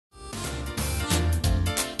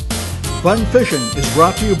Fun Fishing is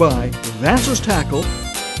brought to you by Vance's Tackle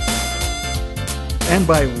and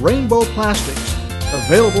by Rainbow Plastics,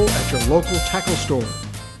 available at your local tackle store.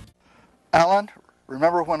 Alan,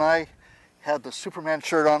 remember when I had the Superman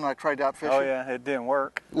shirt on and I tried out fishing? Oh yeah, it didn't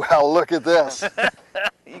work. Well, look at this.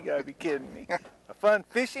 You gotta be kidding me. A fun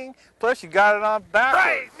fishing, plus you got it on backwards.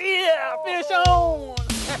 Right, yeah, fish on!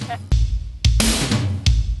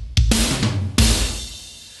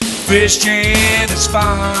 Fishing is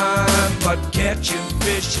fun, but catching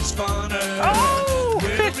fish is funner. Oh,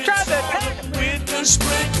 fish tried to attack me. Winter,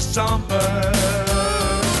 spring, or summer.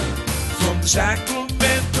 From the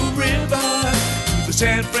Sacramento River to the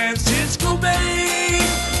San Francisco Bay,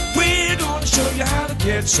 we're gonna show you how to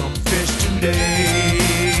catch some fish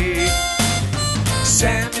today.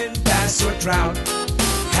 Salmon, bass, or trout,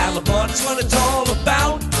 halibut's what it's all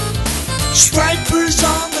about. Stripers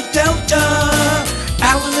on the Delta,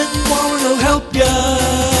 Alan and Warren will help ya.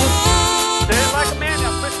 Stand like a man,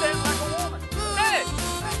 now quit standing like a woman. Hey!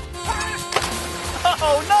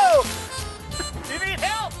 Oh no! You need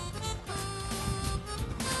help!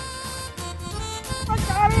 I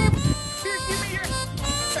got him! Here, give me your...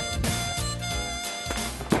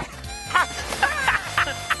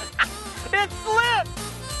 It slipped!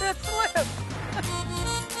 It slipped!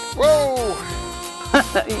 Whoa!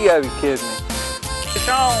 You gotta be kidding me. Fish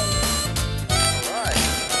on!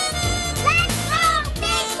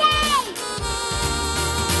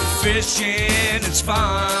 Fishing is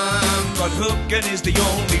fun, but hooking is the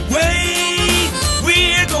only way.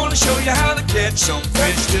 We're gonna show you how to catch some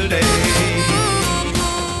fish today.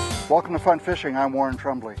 Welcome to Fun Fishing. I'm Warren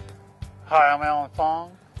Trumbley. Hi, I'm Alan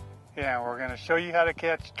Fong. Yeah, we're gonna show you how to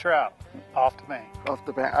catch trout off the bank. Off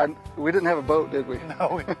the bank. We didn't have a boat, did we? No,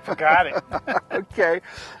 we forgot it. Okay.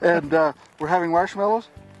 And we're having marshmallows?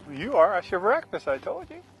 You are. That's your breakfast, I told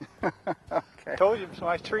you. Okay. Told you it's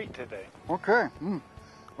my treat today. Okay.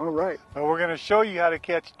 All right. But we're gonna show you how to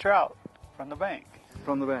catch trout from the bank.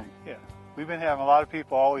 From the bank. Yeah. We've been having a lot of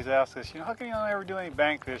people always ask us, how come you don't ever do any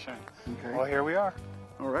bank fishing? Okay. Well, here we are.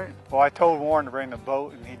 All right. Well, I told Warren to bring the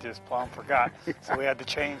boat, and he just plumb forgot, so we had to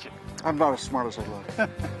change it. I'm not as smart as I look.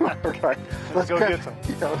 All right. Let's go get some.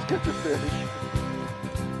 Yeah, let's get the fish.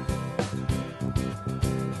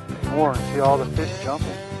 Warren, see all the fish jumping?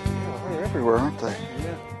 Yeah, they're everywhere, aren't they?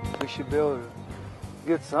 Yeah. We should be able to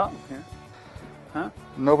get something here. Huh?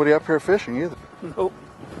 Nobody up here fishing either. Nope.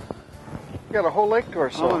 We got a whole lake to I'm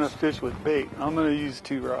ourselves. going to fish with bait. I'm going to use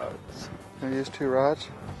 2 rods. Gonna use 2 rods.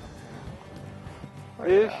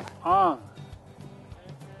 Fish on.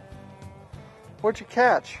 What'd you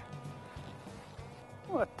catch?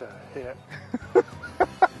 What the heck?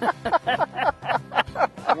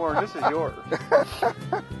 Warren, this is yours.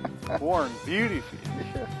 Warren, beauty fish.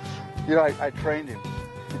 You know, I trained him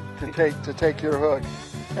to take your hook.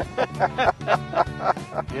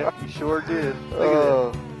 Yep, you sure did. Look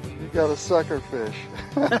Oh, you got a sucker fish.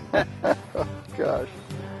 Oh, gosh.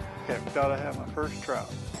 Okay, thought I had my first trout.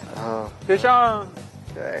 Oh, Fish on.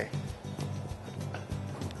 okay.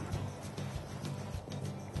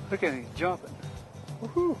 Look at him, he's jumping.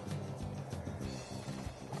 Woohoo.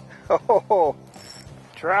 Oh,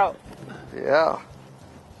 Trout. yeah.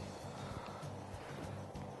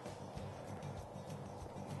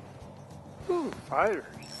 Ooh, fighters.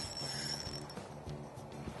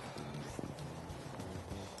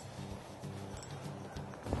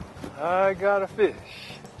 I got a fish.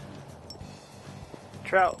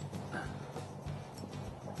 Trout.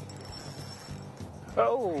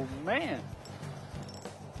 Oh, man.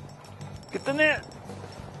 Get the net.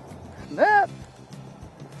 Net.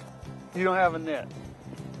 You don't have a net.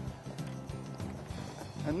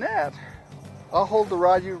 A net. I'll hold the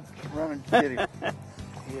rod, you run and get him.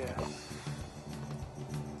 Yeah.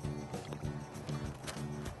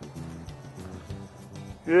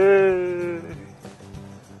 Yay.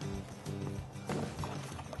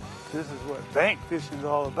 This is what bank fishing is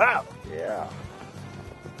all about. Yeah.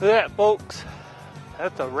 Look at that, folks.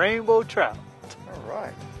 That's a rainbow trout. All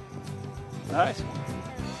right. Nice one.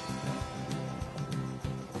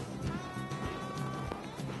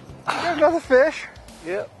 There's another fish.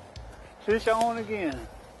 Yep. Fish on again.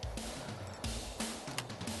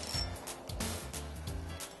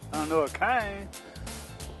 I don't know what kind,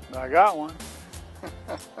 but I got one.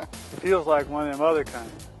 Feels like one of them other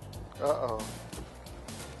kinds. Uh-oh.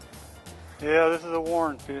 Yeah, this is a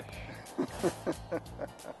Warren fish. Is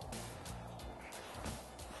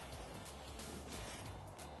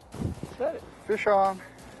that it? Fish on.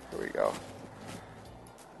 Here we go.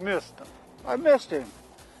 Missed him. I missed him.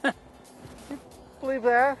 You believe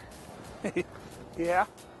that? Yeah.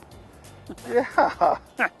 Yeah.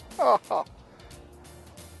 Oh.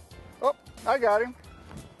 Oh. I got him.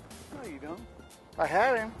 No, you don't. I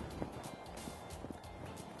had him.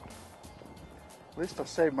 At least I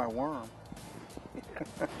saved my worm.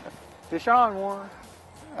 Fish on, Warren.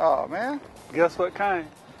 Oh, man. Guess what kind?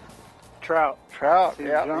 Trout. Trout. See him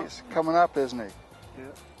Yeah, jump? he's coming up, isn't he?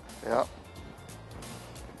 Yep. Yep.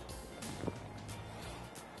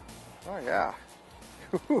 Oh, yeah.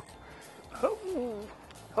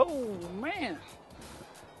 Oh, man.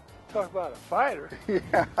 Talk about a fighter.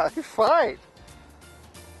 Yeah, they fight.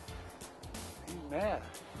 He's mad.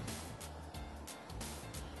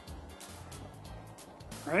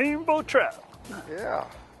 Rainbow trout. Yeah.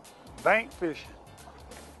 Bank fishing.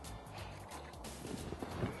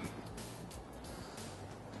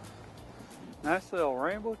 Nice little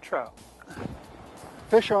rainbow trout.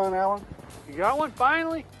 Fish on, Alan. You got one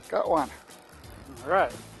finally? Got one. All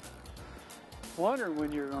right. Wondering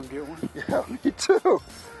when you're gonna get one. Yeah, me too.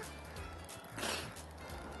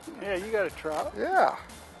 Yeah, you got a trout. Yeah.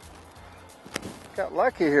 Got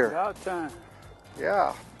lucky here. About time.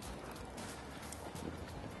 Yeah.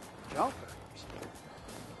 Jumper.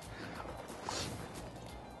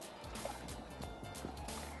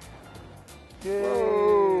 Yay.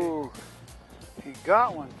 Whoa. He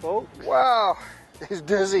got one, folks. Wow. He's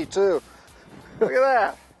dizzy too. Look at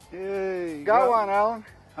that. Yay. Got one, Alan.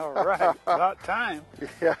 All right. About time.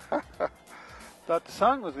 Yeah. Thought the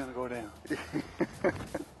sun was gonna go down.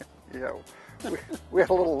 Yeah. We had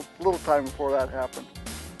a little time before that happened.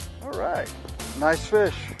 All right. Nice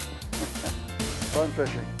fish. Fun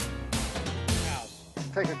fishing.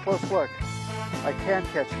 Take a close look. I can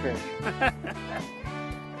catch fish.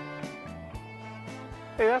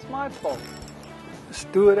 Hey, that's my fault.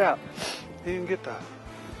 Just do it out. Didn't get to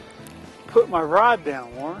put my rod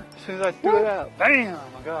down, Warren. As soon as I threw it out, bam!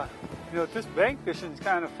 I got it. You know, this bank fishing is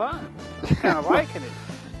kind of fun. I'm kind of liking it.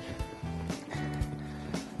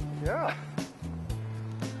 Yeah.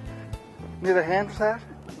 Need a hand for that?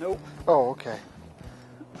 Nope. Oh, okay.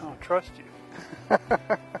 I don't trust you.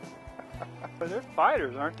 But they're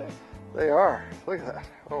fighters, aren't they? They are. Look at that.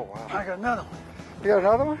 Oh, wow. I got another one. You got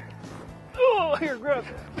another one? Oh, here, grab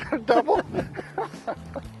it. Double?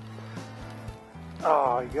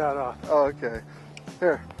 Oh, you got off. Oh, okay.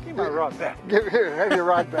 Here. Give my rod back. Here, have your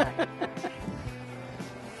rod back.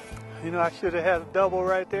 You know, I should have had a double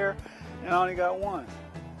right there, and I only got one.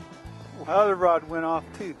 My other rod went off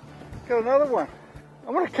too. Got another one.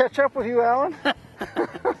 I'm going to catch up with you, Alan.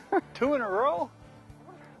 2 in a row?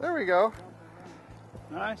 There we go.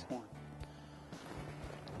 Nice one.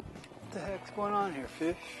 What the heck's going on here,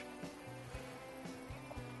 fish?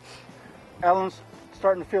 Alan's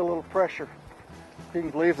starting to feel a little pressure. If you can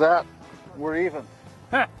believe that, we're even.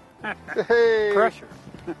 Hey, Pressure.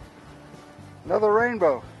 another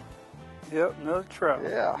rainbow. Yep, another trout.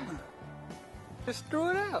 Yeah, Just threw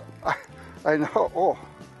it out. I know. Oh,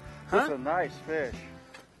 that's Huh? a nice fish.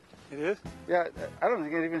 It is? Yeah, I don't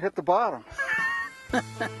think it even hit the bottom.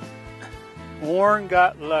 Warren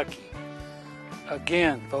got lucky.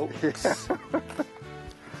 Again, folks. Yeah.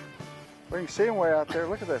 We can see him way out there.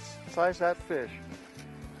 Look at this size of that fish.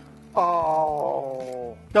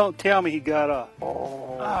 Oh, Don't tell me he got off.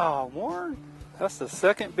 oh. Oh, Warren. That's the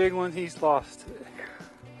second big one he's lost today.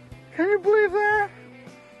 Can you believe that?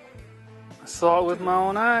 I saw it with my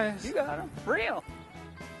own eyes. You got him. Real.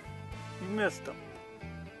 You missed him.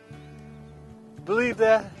 Believe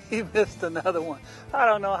that? He missed another one. I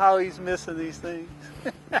don't know how he's missing these things.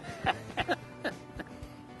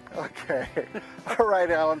 Okay. All right,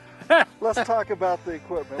 Alan. Let's talk about the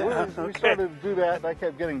equipment. We Okay. started to do that, and I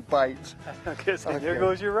kept getting bites. Okay, so Okay. there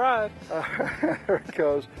goes your rod. There it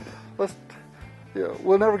goes.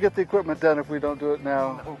 We'll never get the equipment done if we don't do it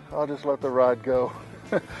now. No. I'll just let the rod go.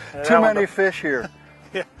 That Too one many don't- fish here.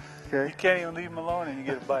 Yeah. Okay. You can't even leave him alone and you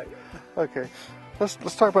get a bite. Okay. Let's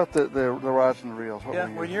talk about the rods and the reels. What Yeah,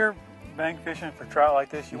 we when use. you're bank fishing for trout like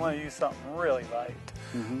this, you want to use something really light.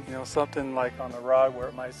 Mhm. You know, something like on the rod where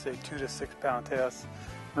it might say 2 to 6 pound test,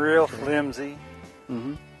 real flimsy,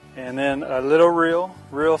 Mhm. and then a little reel,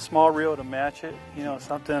 real small reel to match it. You know,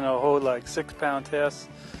 something that'll hold like 6 pound test,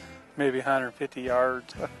 maybe 150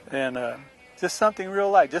 yards, and just something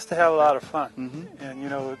real light, just to have a lot of fun. Mhm. And you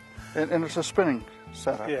know, And it's a spinning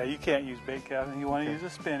setup. yeah, you can't use bait casting. You want to Okay.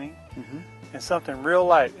 use a spinning. Mhm. And something real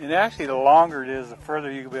light. And actually, the longer it is, the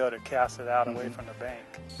further you'll be able to cast it out away from the bank.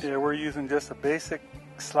 Yeah, we're using just a basic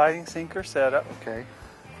sliding sinker setup, Okay.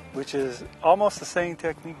 which is almost the same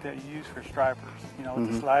technique that you use for stripers. You know,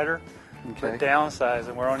 with the slider, Okay. but downsize,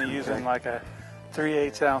 and we're only using Okay. like a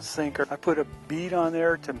 3/8 ounce sinker. I put a bead on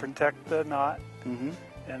there to protect the knot, Mhm.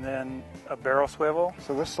 and then a barrel swivel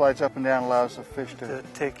So this slides up and down, allows the fish to to.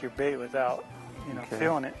 take your bait without, you know, Okay.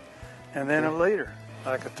 feeling it. and then a leader,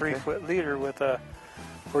 like a 3-foot leader with a.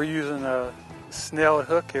 We're using a snelled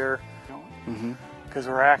hook here, because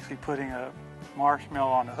we're actually putting a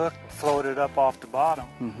marshmallow on the hook, float it up off the bottom,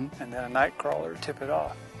 and then a night crawler to tip it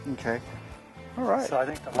off. Okay. All right. So I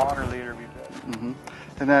think the longer leader would be better.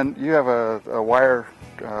 And then you have a wire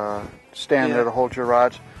stand there to hold your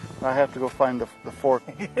rods. I have to go find the fork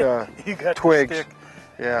You got twigs. The stick.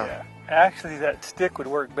 Yeah. Actually, that stick would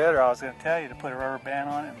work better. I was going to tell you to put a rubber band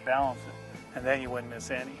on it and balance it, and then you wouldn't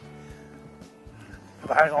miss any. If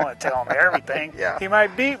I was going to tell him everything, he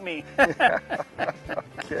might beat me.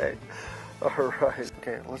 Okay. All right.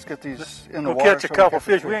 Okay, let's get these in the Go water. catch a couple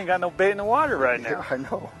fish. We ain't got no bait in the water right now. Yeah, I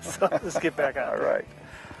know. So let's get back out All there. right.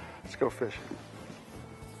 Let's go fishing.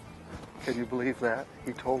 Can you believe that?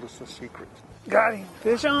 He told us the secret. Got him.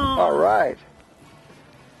 Fish on. All right.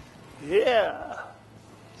 Yeah.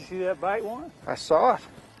 You see that bite, Warren? I saw it.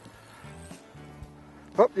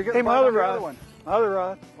 Oh, you get Hey, the my bite other on the rod. other one. My other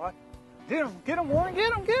rod. What? Get him, Warren.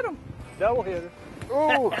 Get him. Double hitter.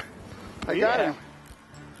 Ooh, I got him.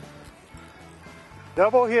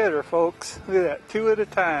 Double hitter, folks. Look at that. 2 at a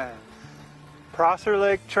time. Prossor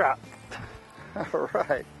Lake trout. All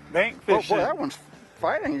right. Bank Oh, fishing. boy, that one's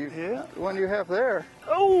fighting you. Yeah. The one you have there.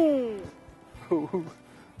 Oh! Ooh.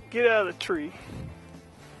 Get out of the tree.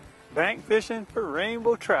 Bank fishing for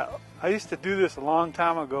rainbow trout. I used to do this a long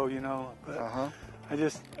time ago, you know, but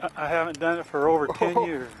I haven't done it for over 10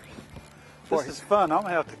 years. This is fun. I'm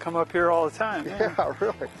going to have to come up here all the time. Man. Yeah,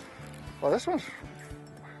 really. Well, this one's,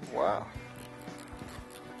 wow.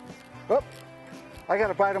 Oh, I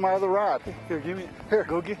got a bite of my other rod. Here, give me. Here,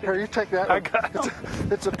 go get it. Here, you take that I one. got it.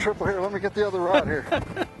 It's a triple here. Let me get the other rod here.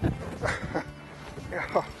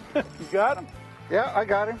 You got him? Yeah, I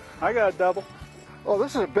got him. I got a double. Oh,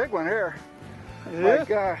 this is a big one here. Yeah. My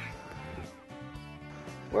gosh.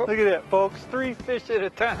 Well, Look at that, folks. 3 fish at a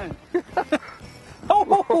time. Oh,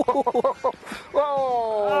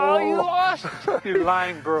 whoa! you lost. Your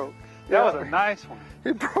line broke. That was a nice one.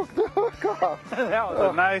 He broke the hook off. That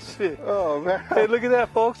was a nice fish. Oh, man. Hey, look at that,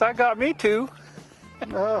 folks. I got me 2.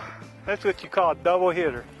 Oh, That's what you call a double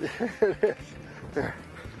hitter. it is. There.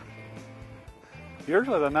 Yours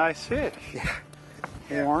was a nice fish.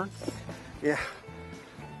 Yeah. Warren. Yeah.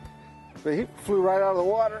 But he flew right out of the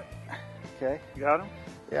water. Okay. You got him?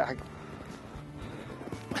 Yeah.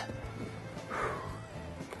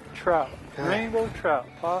 Trout. Okay. Rainbow trout.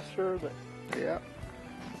 Prossor Lake. Yeah.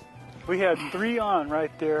 We had 3 on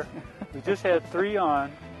right there. We just had 3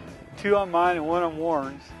 on. 2 on mine and 1 on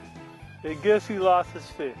Warren's. And guess who lost his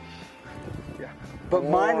fish? Yeah. But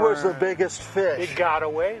mine was the biggest fish. It got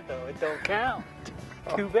away though. It don't count.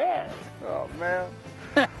 Too bad. Oh, man.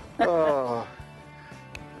 Oh.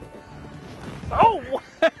 Oh!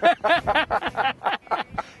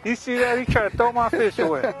 You see that? He tried to throw my fish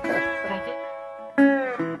away.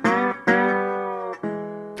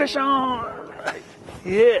 Fish on!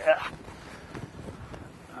 Yeah.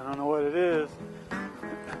 I don't know what it is.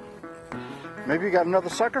 Maybe you got another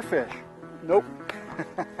sucker fish. Nope.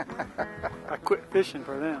 I quit fishing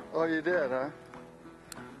for them. Oh, you did, huh?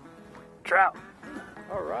 Trout.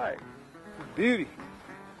 All right. Beauty.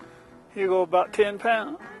 You go about 10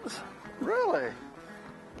 pounds. Really?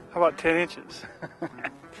 How about 10 inches?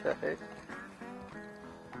 Okay.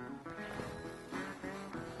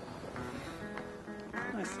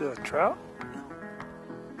 Nice little trout.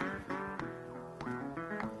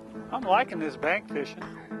 I'm liking this bank fishing.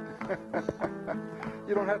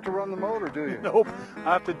 You don't have to run the motor, do you? Nope,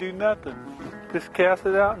 I have to do nothing. Just cast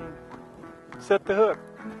it out and set the hook.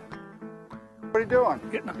 What are you doing?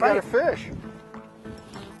 Getting a You got a bite. fish.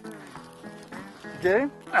 Get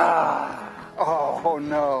him? Ah. Oh,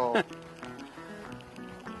 no.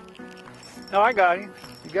 No, I got him.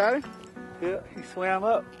 You got him? Yeah, he swam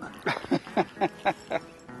up.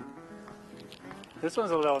 This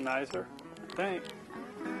one's a little nicer, I think.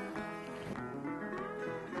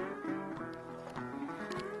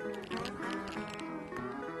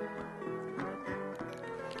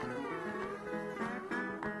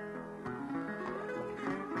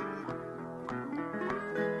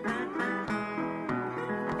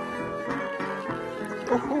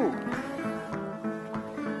 Ooh.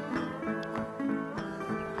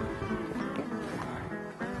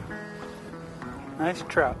 Nice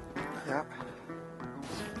trout. Yep.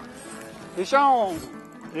 Fish on!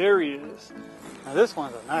 There he is. Now this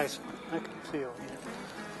one's a nice one. I can feel him.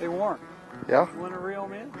 Hey Warren, Yeah? you want to reel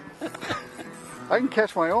him in? I can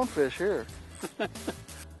catch my own fish here. Look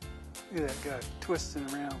at that guy twisting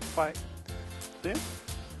around, fighting. See him?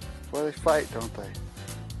 Well, they fight, don't they?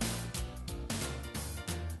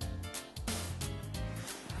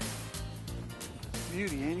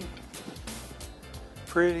 beauty, ain't he?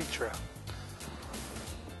 Pretty trout.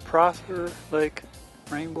 Prossor Lake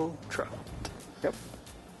Rainbow Trout. Yep.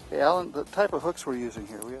 Hey, Alan, the type of hooks we're using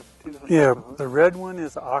here, we have two different types of hooks. The red one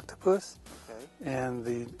is an octopus, Okay. and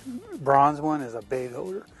the bronze one is a bait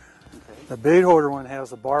holder. Okay. The bait holder one has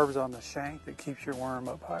the barbs on the shank that keeps your worm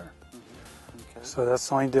up higher. Okay. So that's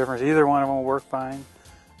the only difference. Either one of them will work fine,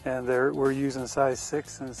 and we're using size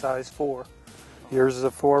 6 and size 4. Yours is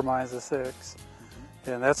a 4, mine's a 6,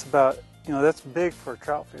 and that's about, that's big for a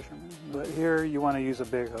trout fisherman. But here you want to use a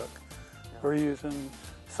big hook. We're using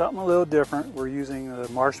something a little different. We're using the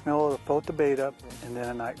marshmallow to float the bait up, and then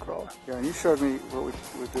a night crawler. Yeah, and you showed me what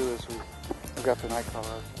we do is we've got the night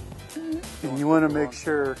crawler. And you want to make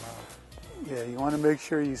sure, you want to make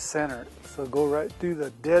sure you center it. So go right through the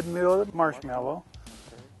dead middle of the marshmallow,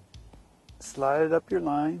 slide it up your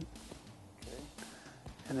line,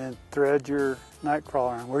 and then thread your night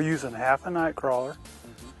crawler. And we're using half a night crawler.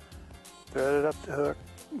 Thread it up the hook.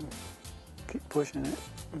 Keep pushing it.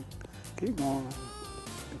 Keep going.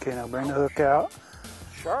 Okay, now bring the hook out.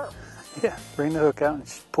 Sharp. Yeah, bring the hook out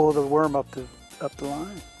and pull the worm up the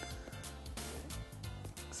line.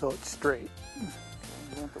 So it's straight.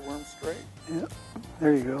 You want the worm straight? Yep.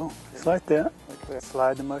 There you go. Just like that. Like that.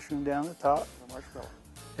 Slide the mushroom down the top. The marshmallow.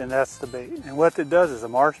 And that's the bait. And what it does is the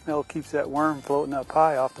marshmallow keeps that worm floating up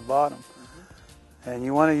high off the bottom. And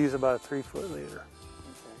you want to use about a 3-foot leader.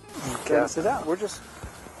 Okay. You cast it out. We're just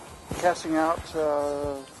casting out.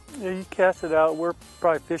 Yeah, you cast it out. We're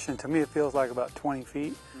probably fishing, to me it feels like about 20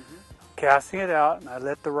 feet. Casting it out, and I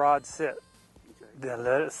let the rod sit. Then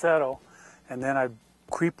let it settle. And then I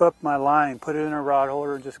creep up my line, put it in a rod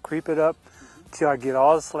holder, and just creep it up till I get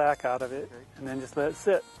all the slack out of it, and then just let it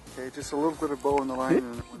sit. Okay, just a little bit of bow in the line.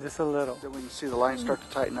 And just a little. then we can see the line start to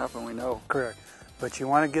tighten up, and we know. Correct. But you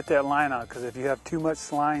want to get that line out, because if you have too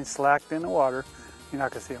much line slacked in the water, you're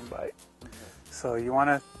not going to see them bite. So you want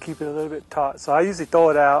to keep it a little bit taut. So I usually throw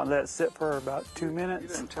it out and let it sit for about 2 minutes. You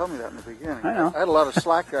didn't tell me that in the beginning. I know. I had a lot of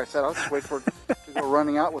slack there. I said I'll just wait for it to go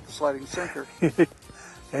running out with the sliding sinker.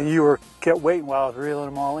 And you kept waiting while I was reeling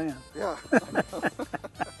them all in. Yeah.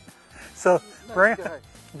 So Nice guy.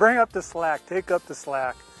 bring up the slack, take up the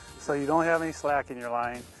slack, so you don't have any slack in your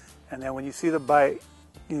line. And then when you see the bite,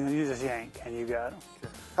 you just yank and you got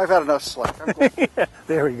them. I've had enough slack. I'm going. Yeah,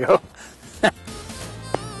 there we go.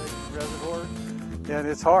 Reservoir. And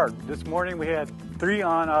it's hard. This morning we had 3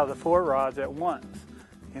 on out of the 4 rods at once.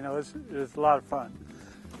 It was a lot of fun.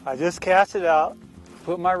 I just cast it out,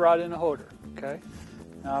 put my rod in the holder, okay?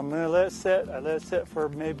 Now I'm gonna let it sit. I let it sit for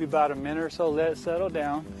maybe about a minute or so, let it settle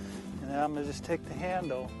down. And then I'm gonna just take the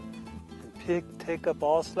handle and take up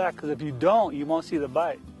all slack, because if you don't, you won't see the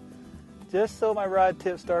bite. Just so my rod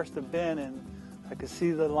tip starts to bend and I can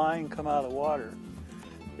see the line come out of the water.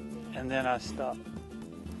 And then I stop.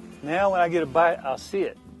 Now when I get a bite, I'll see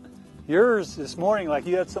it. Yours this morning, like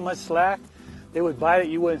you had so much slack, they would bite it,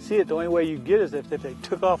 you wouldn't see it. The only way you get is if they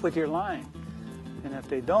took off with your line. And if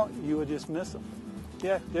they don't, you would just miss them.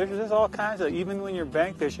 Yeah, there's all kinds of, even when you're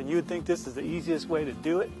bank fishing, you would think this is the easiest way to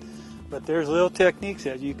do it. But there's little techniques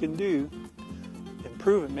that you can do,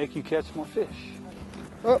 improve it, make you catch more fish.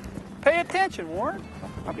 Oh, Pay attention, Warren.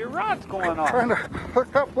 Your rod's going off. trying to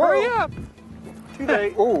hook up. Whoa. Hurry up. Too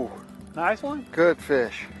late. Ooh, Nice one. good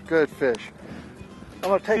fish. Good fish. I'm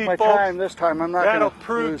going to take See, my folks, time this time. I'm not going to That'll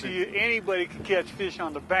prove to you anybody can catch fish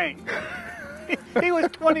on the bank. He was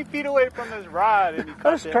 20 feet away from his rod and he I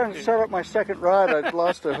caught was that trying to fish. set up my second rod. I'd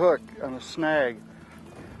lost a hook on a snag.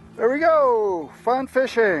 There we go. Fun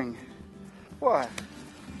fishing. What?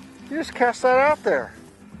 You just cast that out there.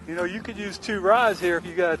 You could use 2 rods here if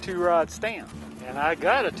you got a 2-rod stand. And I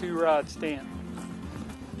got a 2-rod stand.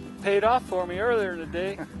 Paid off for me earlier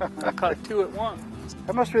today. I caught 2 at once.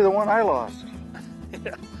 That must be the one I lost.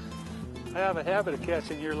 Yeah. I have a habit of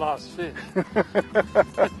catching your lost fish.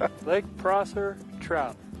 Lake Prossor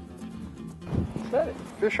Trout. Set it.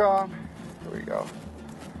 Fish on. There we go.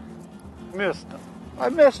 Missed him. I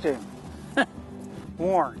missed him.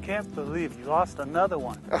 Warren, can't believe you lost another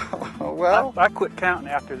one. Well, I quit counting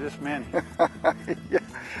after this many. yeah.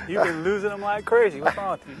 You've been losing them like crazy. What's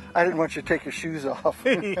wrong with you? I didn't want you to take your shoes off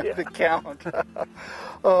Yeah. to count.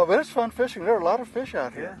 But it's fun fishing. There are a lot of fish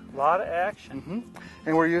out Yeah, here. a lot of action.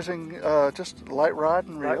 And we're using just light rod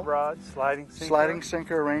and reel. Light rod, sliding sinker. Sliding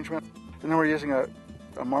sinker arrangement. And then we're using a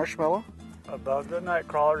marshmallow. Above the night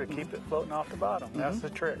crawler to keep it floating off the bottom. That's the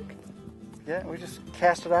trick. Yeah, we just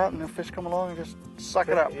cast it out and the fish come along and just suck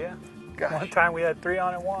it up. Yeah. Gosh. One time we had 3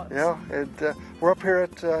 on at once. Yeah, and we're up here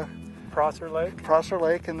at Prossor Lake. Prossor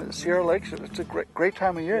Lake and the Sierra Lakes. It's a great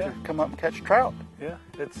time of year Yeah. to come up and catch trout. Yeah,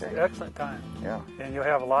 it's an excellent time. Yeah. And you'll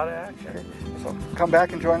have a lot of action. Okay. So come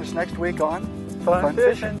back and join us next week on Fun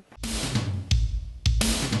fishing.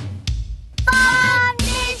 Fun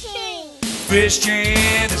fishing. Fishing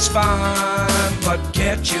is fun, but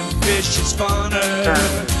catching fish is funner.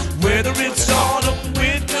 Whether it's autumn,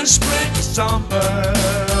 winter, spring, or summer.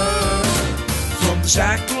 From the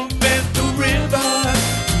Sacramento River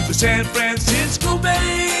to the San Francisco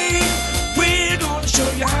Bay, we're gonna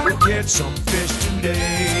show you how to get some fish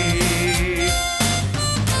today.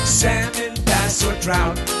 Salmon, bass, or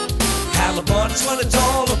trout, halibut's what it's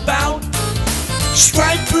all about.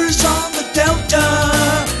 Stripers on the Delta,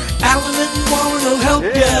 Alan and Warren will help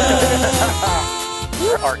ya.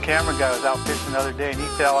 Our camera guy was out fishing the other day and he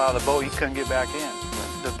fell out of the boat. He couldn't get back in.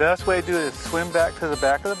 The best way to do it is swim back to the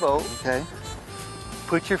back of the boat. Okay.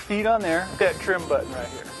 Put your feet on there. That trim button right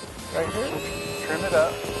here. Right here. Trim it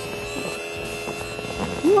up.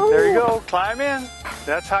 There you go. Climb in.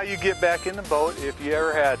 That's how you get back in the boat if you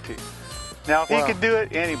ever had to. Now, if he could do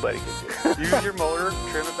it, anybody could do it. Use your motor,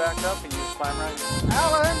 trim it back up, and you just climb right in.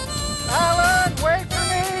 Alan! Alan, wait for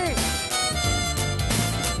me!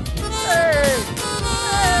 Hey!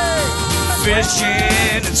 Hey!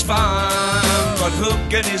 Fishing is fun, but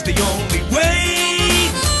hooking is the only way.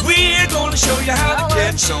 We're gonna show you how to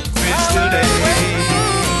catch some fish today.